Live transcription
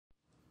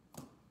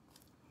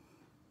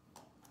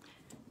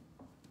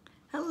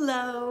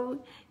Hello.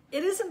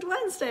 It isn't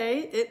Wednesday,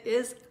 it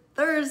is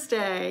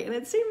Thursday, and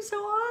it seems so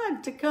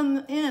odd to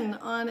come in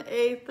on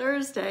a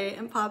Thursday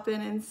and pop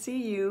in and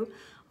see you,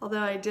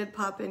 although I did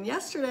pop in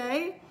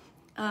yesterday,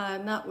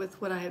 not with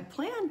what I had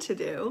planned to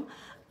do.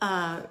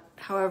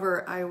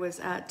 However, I was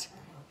at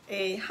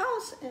a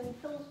house in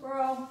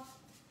Hillsborough,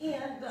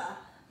 and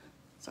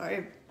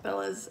sorry,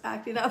 Bella's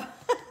acting up.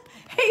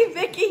 Hey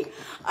Vicki,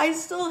 I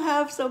still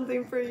have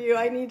something for you.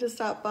 I need to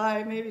stop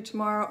by maybe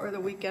tomorrow or the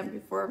weekend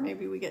before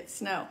maybe we get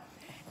snow.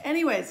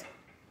 Anyways,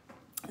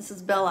 this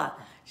is Bella.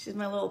 She's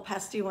my little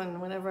pesty one.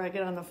 Whenever I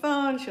get on the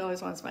phone, she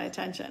always wants my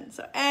attention.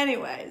 So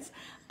anyways,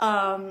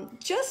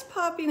 just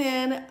popping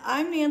in.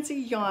 I'm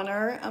Nancy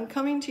Yawner. I'm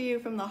coming to you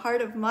from the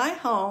heart of my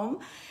home,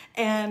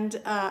 and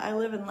I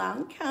live in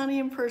Loudoun County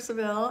in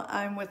Purcellville.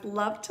 I'm with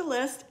Love to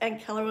List and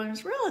Keller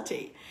Williams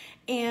Realty,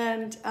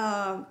 and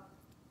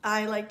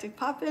I like to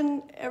pop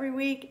in every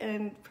week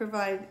and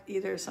provide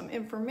either some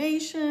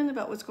information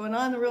about what's going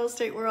on in the real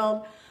estate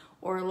world,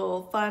 or a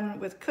little fun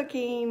with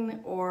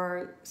cooking,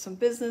 or some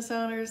business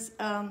owners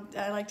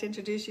I like to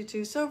introduce you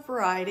to. So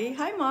variety.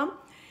 Hi, Mom.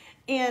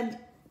 And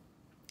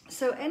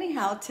so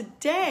anyhow,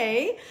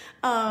 today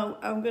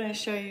I'm going to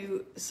show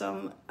you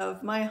some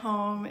of my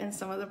home and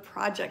some of the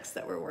projects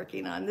that we're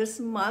working on. This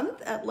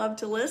month at Love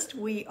to List,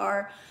 we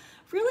are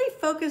really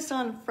focused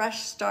on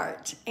fresh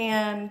start.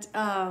 And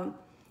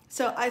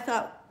so I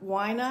thought,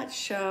 why not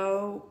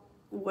show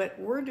what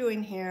we're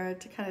doing here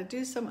to kind of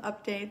do some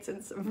updates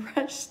and some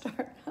fresh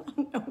start. I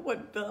don't know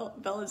what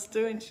Bella's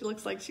doing. She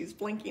looks like she's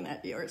blinking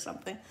at you or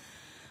something,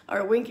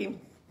 or winking.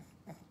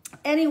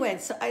 Anyway,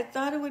 so I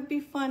thought it would be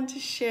fun to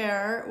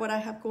share what I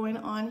have going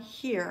on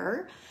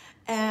here.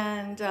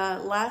 And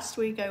last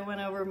week I went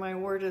over my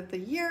word of the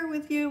year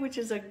with you, which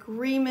is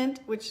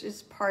agreement, which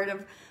is part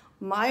of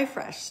my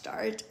fresh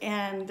start,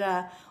 and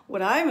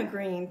what I'm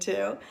agreeing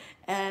to.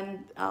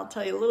 And I'll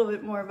tell you a little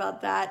bit more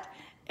about that.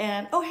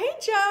 And oh, hey,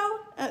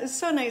 Joe. It was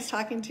so nice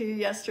talking to you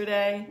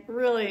yesterday.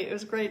 Really, it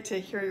was great to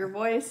hear your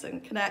voice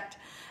and connect.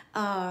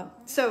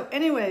 So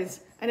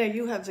anyways, I know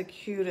you have the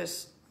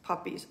cutest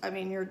puppies. I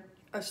mean, you're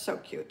so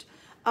cute.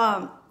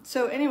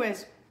 So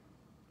anyways,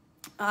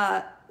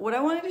 what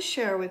I wanted to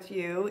share with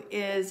you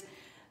is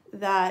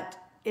that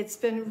it's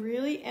been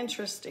really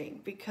interesting,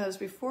 because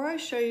before I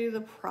show you the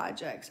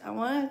projects, I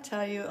want to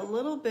tell you a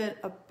little bit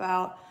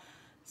about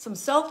some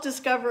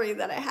self-discovery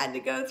that I had to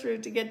go through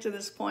to get to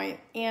this point.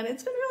 And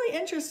it's been really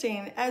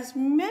interesting. As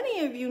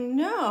many of you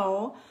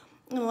know,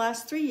 in the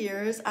last 3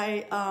 years,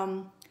 I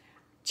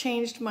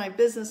changed my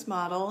business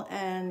model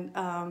and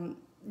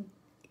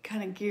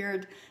kind of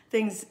geared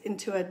things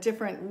into a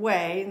different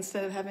way.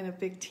 Instead of having a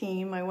big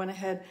team, I went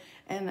ahead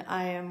and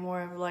I am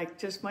more of like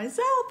just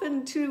myself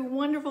and two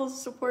wonderful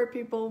support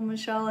people,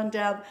 Michelle and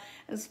Deb.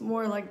 It's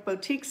more like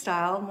boutique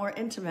style, more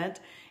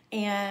intimate.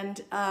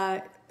 And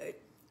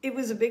it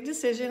was a big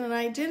decision, and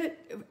I did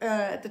it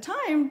at the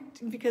time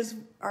because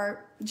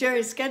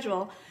Jerry's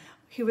schedule,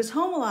 he was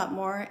home a lot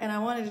more, and I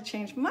wanted to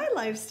change my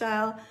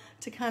lifestyle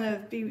to kind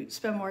of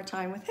spend more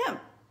time with him.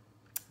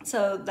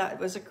 So that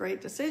was a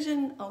great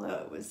decision,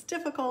 although it was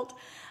difficult.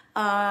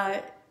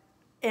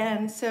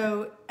 And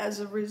so as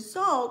a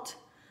result,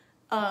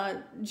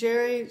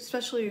 Jerry,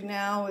 especially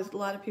now with a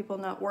lot of people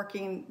not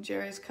working,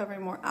 Jerry's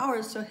covering more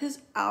hours. So his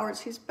hours,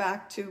 he's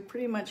back to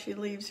pretty much, he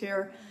leaves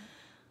here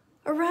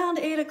around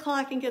 8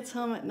 o'clock and gets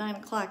home at 9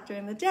 o'clock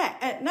during the day,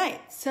 at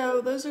night.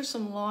 So those are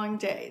some long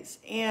days.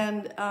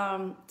 And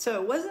so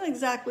it wasn't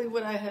exactly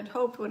what I had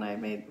hoped when I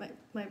made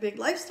my big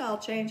lifestyle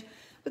change,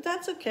 but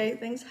that's okay,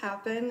 things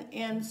happen.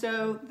 And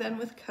so then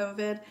with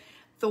COVID,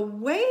 the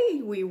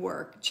way we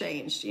work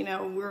changed. You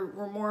know,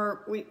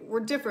 we're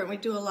different. We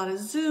do a lot of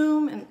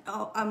Zoom, and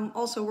I'm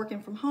also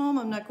working from home.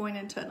 I'm not going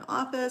into an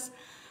office.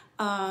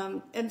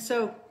 And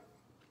so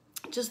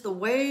just the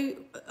way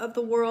of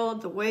the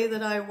world, the way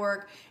that I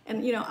work,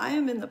 and you know, I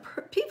am in the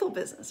people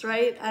business,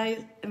 right?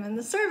 I am in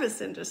the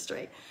service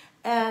industry.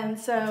 And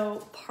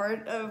so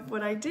part of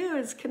what I do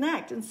is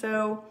connect. And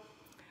so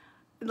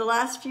in the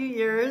last few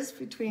years,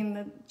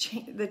 between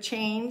the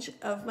change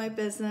of my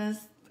business,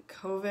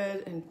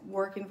 COVID, and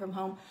working from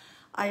home,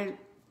 I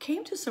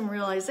came to some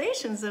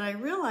realizations that I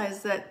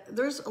realized that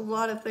there's a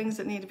lot of things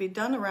that need to be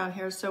done around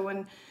here. So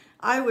when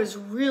I was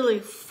really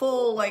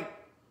full, like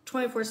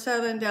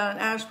 24/7 down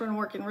in Ashburn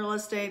working real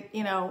estate,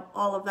 you know,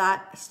 all of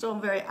that, still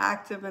very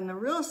active in the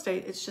real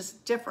estate, it's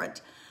just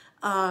different.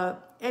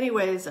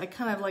 Anyways, I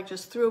kind of like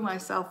just threw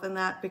myself in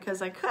that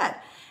because I could.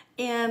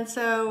 And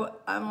so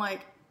I'm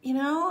like, you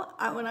know,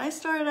 when I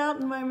started out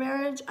in my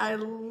marriage, I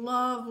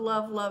love,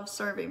 love, love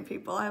serving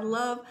people. I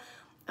love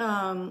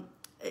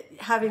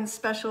having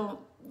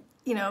special,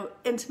 you know,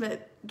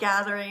 intimate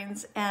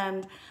gatherings.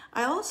 And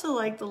I also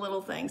like the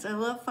little things. I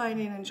love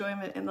finding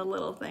enjoyment in the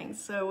little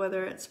things. So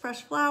whether it's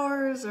fresh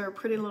flowers or a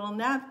pretty little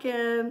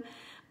napkin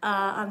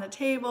on the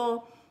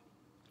table,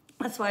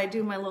 That's why I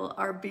do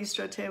our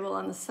bistro table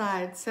on the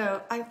side.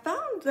 So I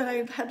found that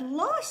I had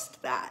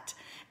lost that.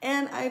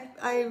 And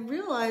I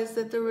realized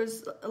that there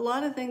was a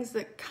lot of things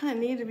that kind of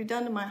need to be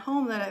done to my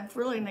home that I've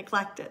really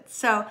neglected.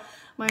 So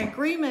my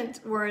agreement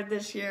word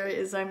this year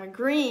is I'm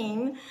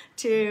agreeing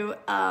to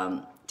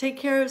take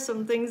care of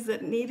some things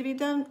that need to be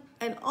done.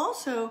 And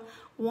also,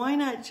 why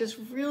not just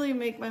really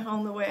make my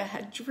home the way I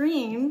had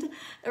dreamed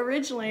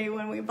originally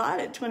when we bought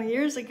it 20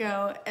 years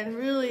ago and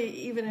really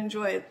even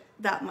enjoy it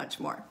that much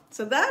more.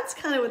 So that's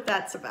kind of what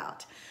that's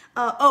about.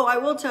 Oh, I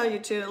will tell you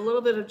too, a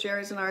little bit of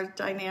Jerry's and our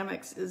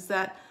dynamics is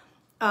that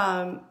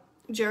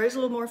Jerry's a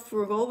little more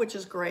frugal, which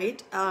is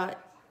great.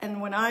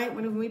 And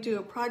when we do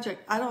a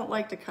project, I don't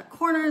like to cut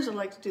corners. I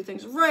like to do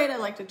things right. I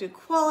like to do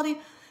quality.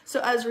 So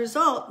as a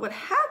result, what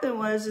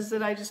happened is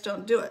that I just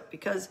don't do it,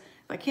 because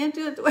if I can't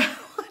do it the way I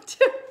want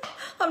to,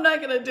 I'm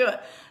not going to do it.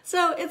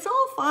 So it's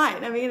all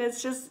fine. I mean,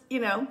 it's just,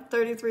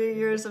 33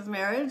 years of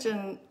marriage,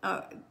 and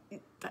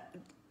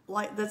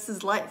this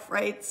is life,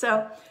 right?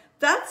 So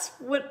that's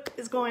what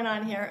is going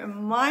on here in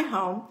my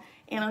home.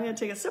 And I'm going to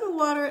take a sip of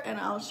water, and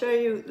I'll show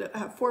you that I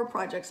have 4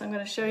 projects I'm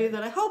going to show you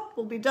that I hope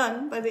will be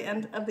done by the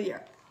end of the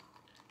year.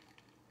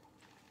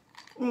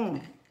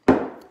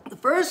 The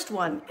first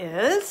one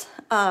is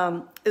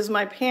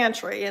my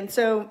pantry. And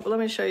so let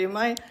me show you.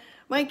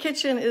 My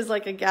kitchen is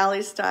like a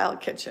galley style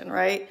kitchen,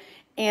 right?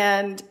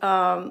 And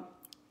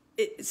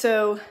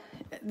so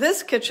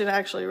this kitchen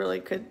actually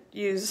really could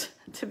use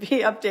to be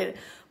updated,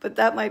 but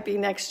that might be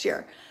next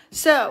year.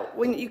 So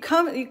when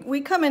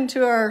we come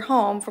into our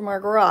home from our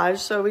garage.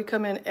 So we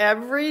come in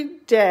every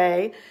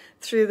day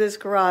through this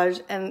garage,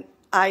 and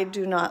I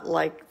do not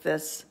like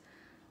this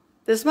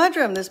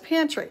mudroom, this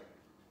pantry.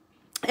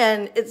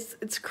 And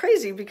it's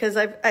crazy because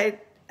I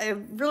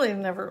really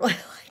never really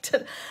liked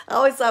it. I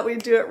always thought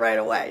we'd do it right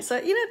away. So,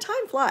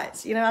 time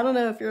flies. I don't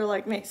know if you're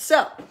like me.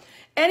 So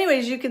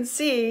anyways, you can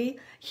see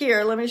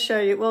here, let me show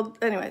you. Well,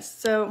 anyways,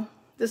 so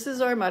this is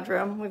our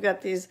mudroom. We've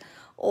got these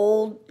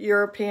old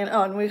European,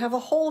 and we have a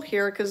hole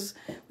here because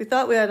we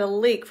thought we had a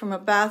leak from a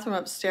bathroom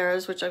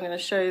upstairs, which I'm going to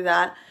show you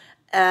that.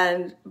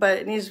 But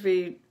it needs to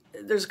be,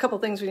 there's a couple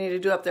things we need to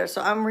do up there.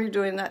 So I'm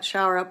redoing that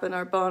shower up in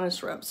our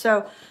bonus room.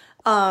 So,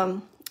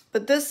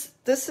 but this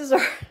is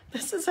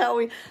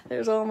how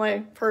there's all my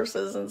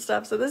purses and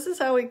stuff. So this is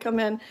how we come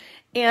in.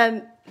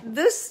 And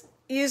this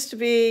used to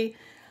be,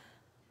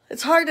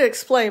 it's hard to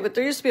explain, but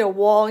there used to be a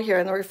wall here,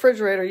 and the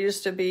refrigerator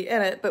used to be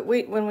in it. But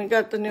when we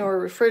got the newer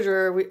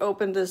refrigerator, we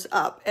opened this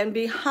up. And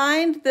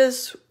behind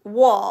this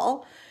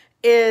wall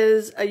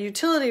is a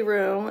utility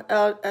room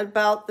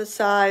about the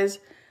size,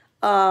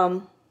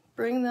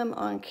 bring them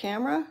on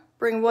camera?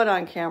 Bring what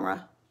on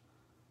camera?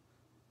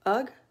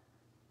 Ugh?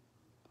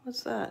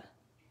 What's that?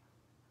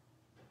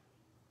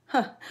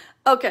 Huh.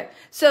 Okay.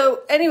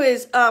 So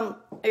anyways, I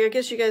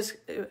guess you guys,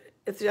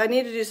 if I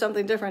need to do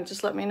something different,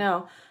 just let me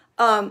know.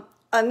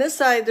 On this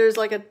side, there's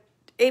like a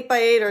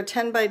 8x8 or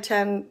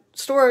 10x10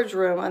 storage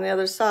room on the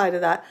other side of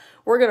that.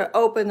 We're going to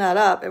open that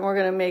up, and we're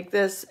going to make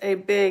this a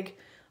big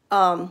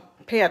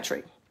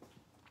pantry.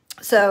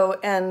 So,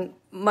 and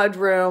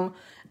mudroom,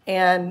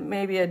 and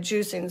maybe a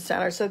juicing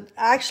center. So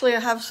actually,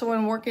 I have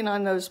someone working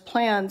on those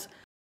plans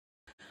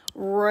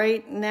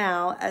right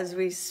now as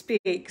we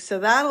speak. So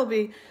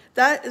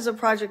that is a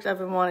project I've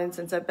been wanting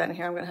since I've been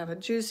here. I'm going to have a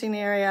juicing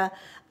area.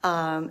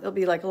 It'll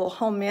be like a little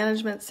home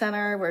management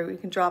center where we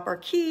can drop our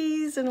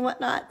keys and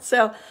whatnot.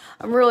 So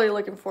I'm really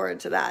looking forward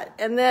to that.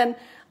 And then,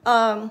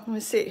 let me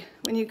see,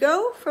 when you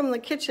go from the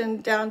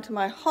kitchen down to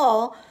my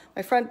hall,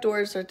 my front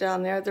doors are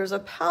down there. There's a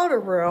powder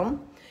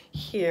room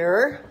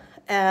here,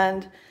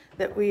 and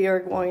that we are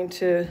going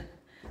to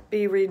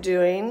be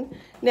redoing.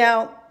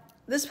 Now,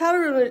 this powder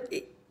room,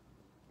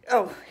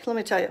 let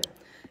me tell you.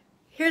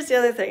 Here's the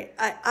other thing.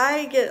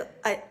 I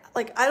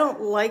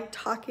don't like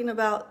talking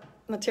about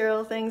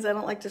material things. I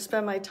don't like to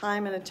spend my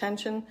time and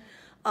attention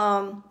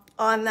on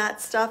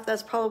that stuff.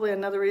 That's probably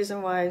another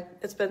reason why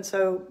it's been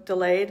so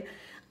delayed.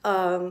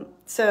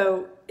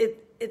 So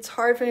it's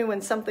hard for me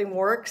when something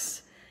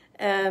works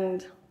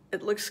and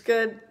it looks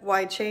good.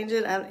 Why change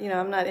it? And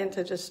I'm not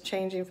into just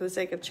changing for the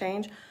sake of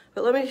change.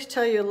 But let me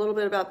tell you a little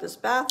bit about this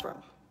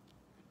bathroom.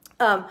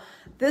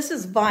 This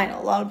is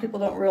vinyl. A lot of people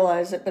don't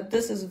realize it, but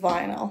this is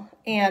vinyl.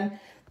 And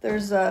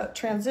there's a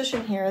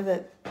transition here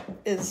that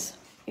is,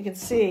 you can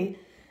see,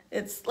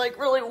 it's like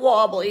really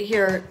wobbly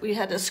here. We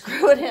had to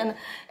screw it in.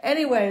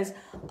 Anyways,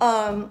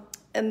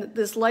 and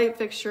this light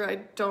fixture I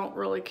don't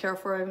really care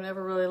for. I've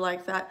never really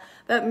liked that.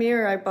 That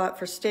mirror I bought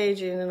for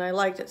staging, and I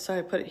liked it, so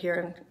I put it here,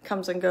 and it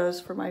comes and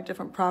goes for my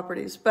different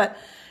properties. But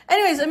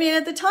anyways, I mean,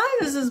 at the time,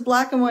 this is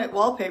black and white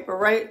wallpaper,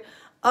 right?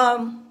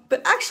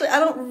 But actually, I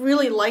don't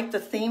really like the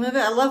theme of it.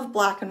 I love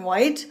black and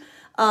white.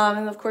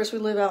 And of course, we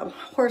live out in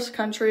horse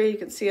country. You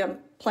can see I'm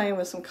playing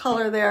with some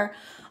color there.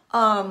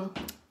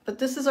 But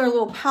this is our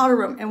little powder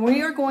room. And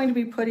we are going to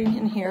be putting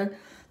in here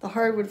the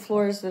hardwood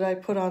floors that I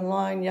put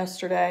online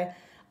yesterday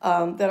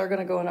that are going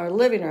to go in our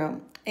living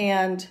room.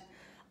 And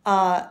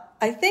I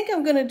think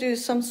I'm going to do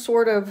some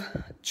sort of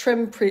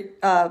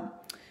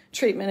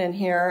treatment in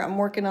here. I'm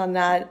working on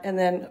that, and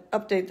then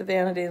update the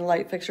vanity and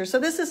light fixture. So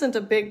this isn't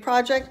a big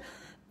project,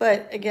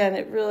 but again,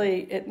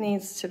 it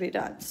needs to be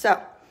done.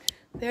 So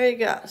there you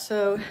go.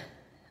 So,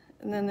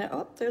 and then,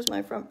 oh, there's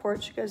my front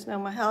porch. You guys know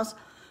my house.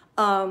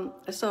 I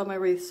still have my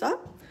wreaths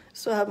up.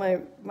 Still have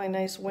my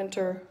nice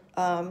winter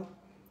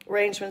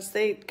arrangements.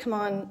 They come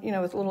on, you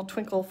know, with little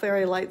twinkle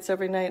fairy lights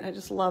every night. I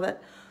just love it.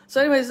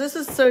 So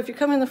anyways, so if you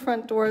come in the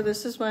front door,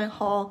 this is my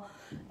hall,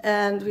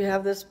 and we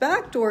have this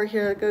back door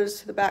here that goes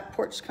to the back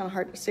porch. It's kind of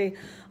hard to see.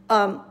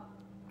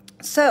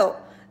 So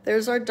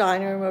there's our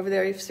dining room over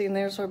there. You've seen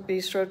there's our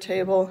bistro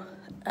table,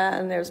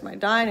 and there's my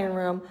dining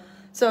room.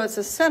 So it's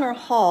a center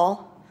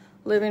hall,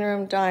 living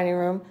room, dining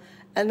room.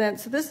 And then,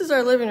 so this is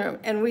our living room.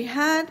 And we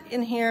had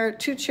in here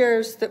 2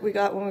 chairs that we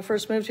got when we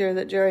first moved here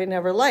that Jerry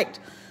never liked.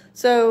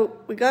 So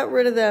we got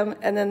rid of them,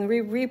 and then we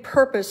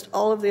repurposed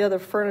all of the other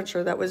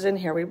furniture that was in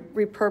here. We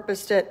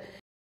repurposed it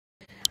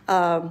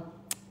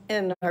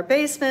in our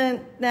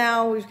basement.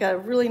 Now we've got a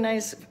really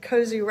nice,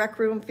 cozy rec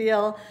room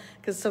feel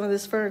because some of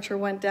this furniture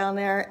went down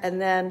there. And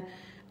then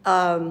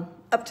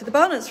up to the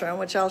bonus room,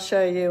 which I'll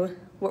show you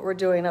what we're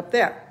doing up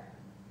there.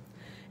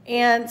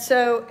 And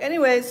so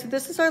anyways,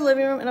 this is our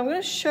living room, and I'm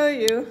going to show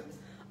you,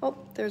 oh,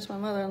 there's my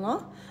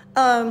mother-in-law.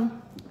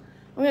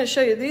 I'm going to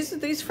show you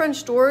these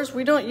French doors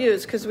we don't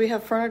use because we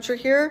have furniture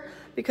here,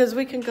 because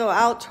we can go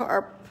out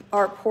to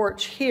our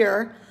porch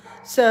here.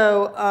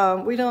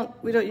 So we don't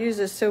use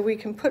this, so we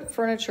can put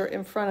furniture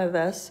in front of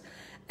this.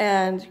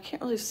 And you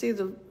can't really see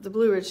the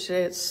Blue Ridge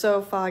today. It's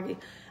so foggy.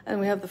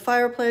 And we have the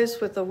fireplace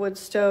with the wood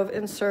stove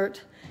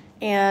insert.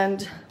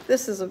 And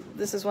this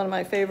is one of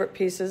my favorite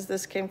pieces.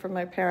 This came from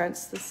my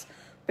parents, this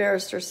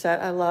barrister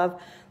set I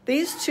love.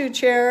 These 2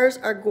 chairs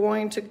are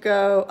going to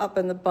go up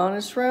in the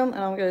bonus room,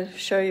 and I'm going to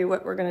show you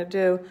what we're going to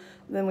do.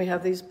 And then we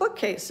have these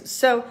bookcases.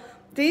 So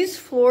these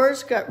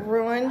floors got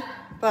ruined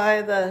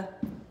by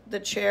the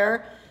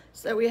chair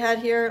that we had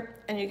here,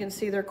 and you can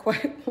see they're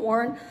quite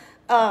worn.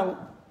 And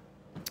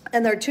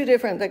there are 2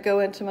 different that go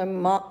into my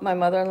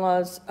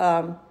mother-in-law's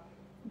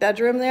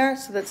bedroom there,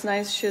 so that's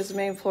nice. She has a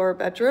main floor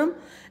bedroom.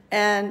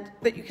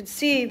 But you can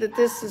see that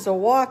this is a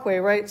walkway,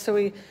 right?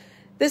 So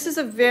this is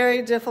a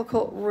very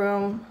difficult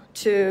room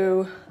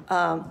to,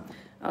 I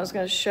was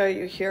going to show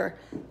you here.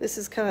 This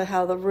is kind of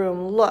how the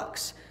room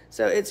looks.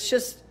 So it's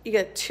just, you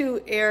get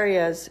 2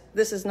 areas.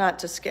 This is not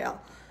to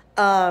scale.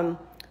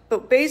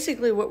 But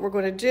basically what we're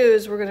going to do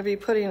is we're going to be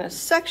putting a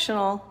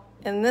sectional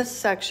in this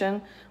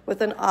section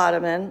with an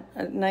ottoman,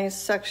 a nice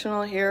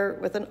sectional here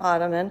with an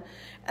ottoman.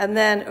 And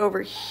then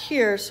over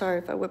here, sorry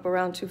if I whip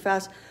around too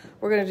fast,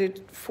 we're going to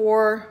do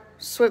 4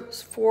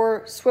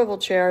 swivel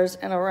chairs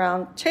and a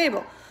round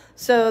table.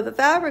 So the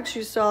fabrics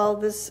you saw,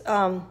 this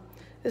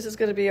is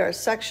going to be our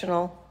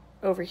sectional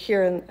over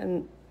here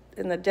in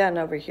the den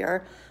over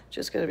here.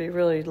 Just going to be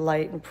really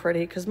light and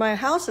pretty because my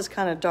house is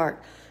kind of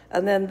dark.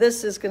 And then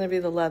this is going to be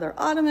the leather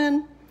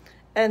ottoman.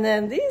 And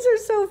then these are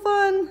so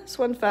fun. This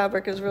one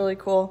fabric is really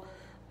cool.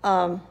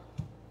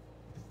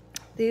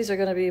 These are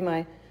going to be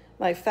my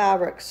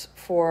fabrics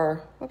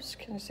for, whoops,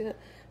 can you see that?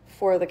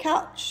 For the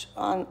couch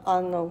on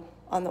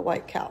the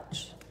white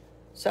couch.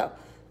 So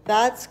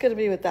that's going to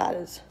be what that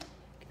is.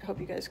 I hope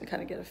you guys can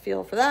kind of get a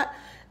feel for that.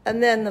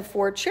 And then the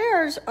 4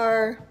 chairs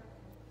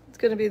it's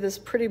going to be this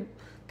pretty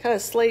kind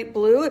of slate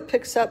blue. It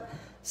picks up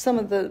some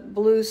of the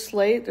blue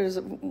slate. There's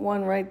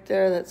one right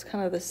there that's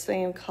kind of the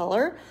same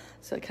color.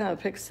 So it kind of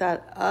picks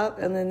that up.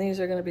 And then these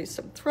are going to be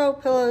some throw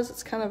pillows.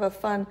 It's kind of a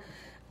fun,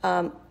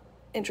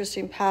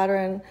 interesting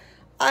pattern.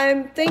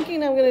 I'm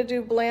thinking I'm going to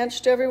do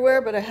blanched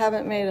everywhere, but I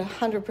haven't made a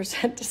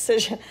 100%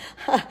 decision.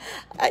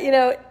 You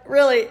know,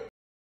 really,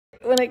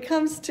 when it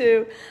comes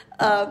to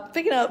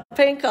picking out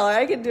paint color,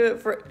 I can do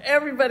it for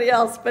everybody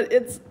else, but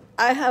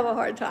I have a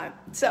hard time.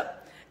 So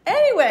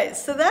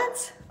anyways, so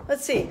that's,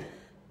 let's see,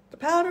 the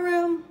powder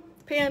room,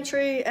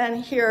 pantry,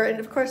 and here. And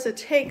of course, it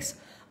takes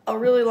a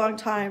really long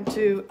time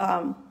to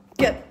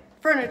get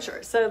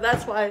furniture. So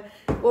that's why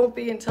it won't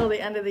be until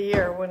the end of the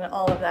year when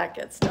all of that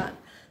gets done.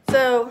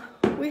 So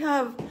we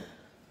have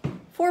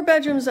 4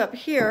 bedrooms up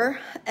here,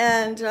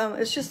 and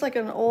it's just like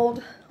an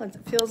old, it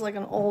feels like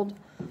an old,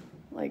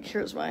 like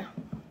here's my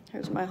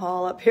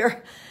hall up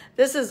here.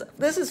 This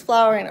is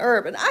Flowering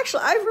Herb, and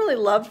actually I've really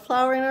loved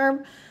Flowering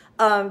Herb,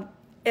 but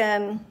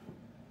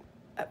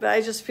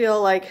I just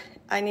feel like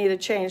I need a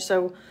change.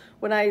 So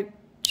when I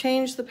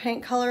changed the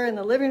paint color in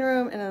the living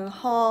room and in the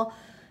hall,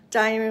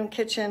 dining room,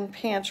 kitchen,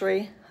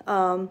 pantry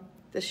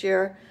this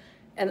year,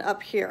 and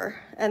up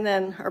here, and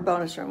then our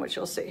bonus room, which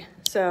you'll see.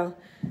 So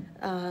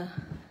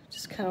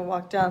just kind of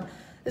walk down.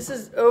 This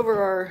is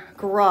over our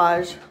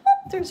garage.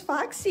 Oh, there's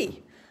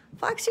Foxy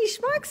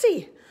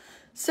Schmoxy.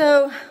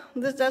 So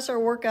that's our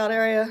workout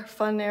area,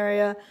 fun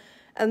area.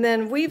 And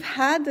then we've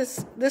had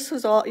this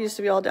used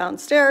to be all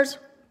downstairs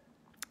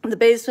in the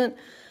basement,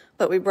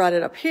 but we brought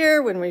it up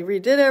here when we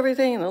redid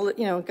everything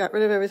and, got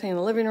rid of everything in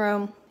the living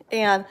room.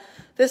 And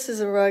this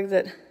is a rug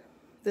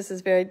this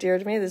is very dear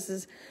to me.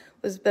 This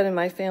has been in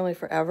my family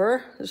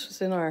forever. This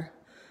was in our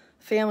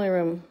family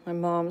room, my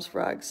mom's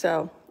rug.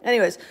 So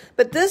anyways,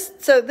 but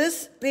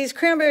these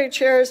cranberry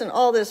chairs and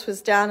all this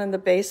was down in the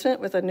basement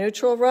with a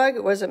neutral rug.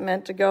 It wasn't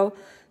meant to go,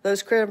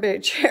 those cranberry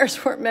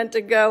chairs weren't meant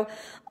to go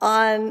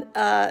on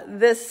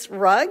this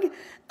rug.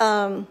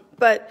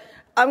 But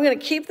I'm going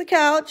to keep the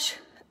couch,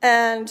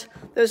 and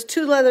those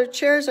 2 leather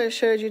chairs I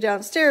showed you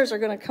downstairs are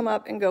going to come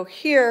up and go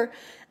here.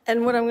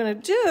 And what I'm going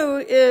to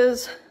do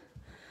is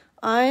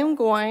I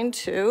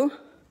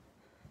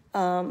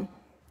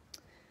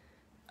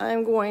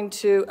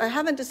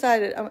haven't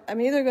decided,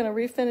 I'm either going to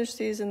refinish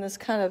these in this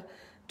kind of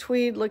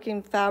tweed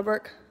looking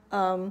fabric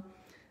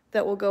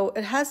that will go,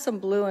 it has some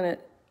blue in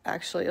it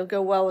actually, it'll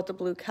go well with the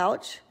blue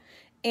couch.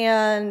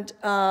 And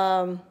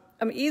I'm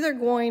either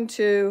going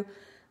to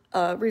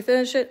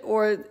refinish it,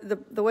 or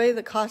the way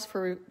the cost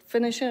for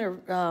finishing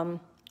or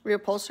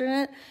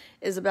reupholstering it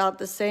is about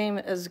the same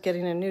as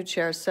getting a new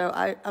chair. So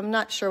I'm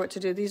not sure what to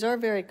do. These are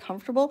very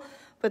comfortable,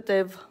 but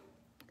they're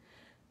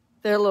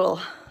a little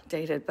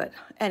dated, but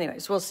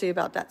anyways, we'll see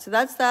about that. So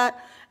that's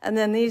that. And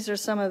then these are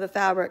some of the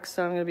fabrics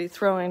that I'm going to be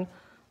throwing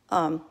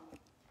on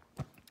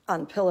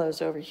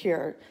pillows over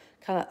here,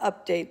 kind of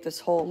update this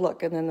whole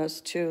look. And then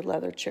those 2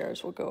 leather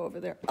chairs will go over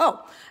there.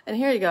 Oh, and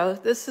here you go.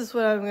 This is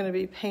what I'm going to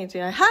be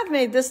painting. I have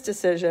made this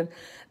decision.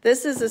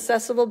 This is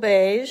accessible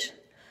beige,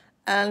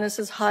 and this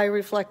is high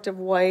reflective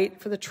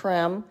white for the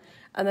trim.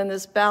 And then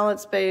this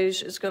balanced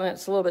beige is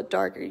it's a little bit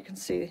darker. You can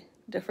see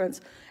the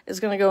difference. Is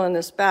going to go in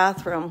this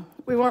bathroom.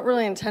 We weren't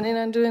really intending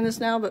on doing this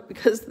now, but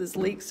because of this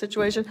leak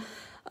situation,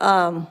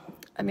 I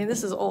mean,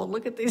 this is old.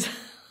 Look at these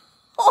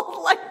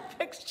old light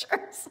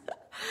fixtures.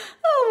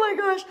 Oh my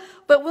gosh.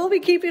 But we'll be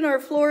keeping our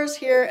floors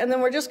here, and then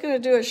we're just going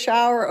to do a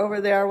shower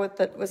over there with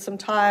some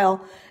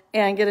tile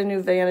and get a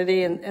new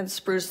vanity and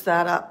spruce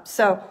that up.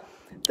 So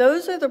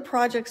those are the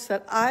projects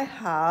that I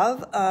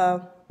have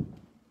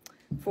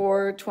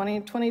for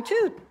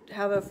 2022.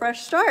 Have a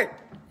fresh start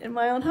in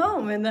my own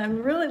home, and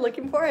I'm really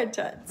looking forward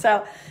to it.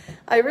 So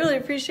I really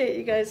appreciate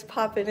you guys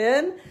popping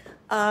in.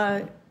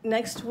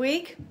 Next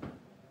week,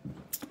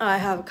 I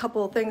have a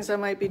couple of things I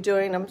might be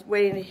doing. I'm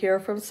waiting to hear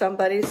from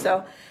somebody,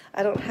 so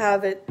I don't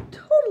have it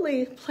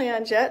totally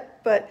planned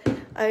yet, but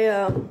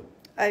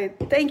I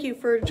thank you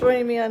for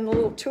joining me on a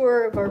little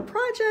tour of our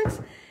projects,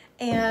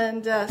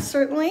 and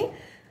certainly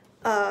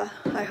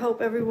I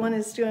hope everyone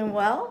is doing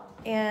well,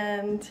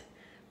 and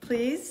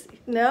please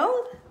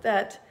know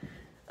that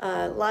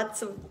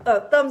lots of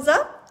thumbs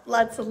up,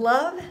 lots of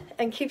love,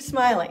 and keep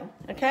smiling,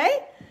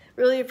 okay?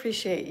 Really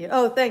appreciate you.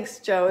 Oh, thanks,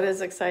 Joe. It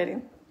is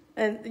exciting.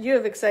 And you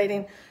have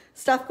exciting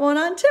stuff going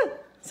on, too.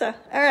 So,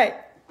 all right.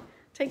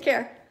 Take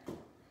care.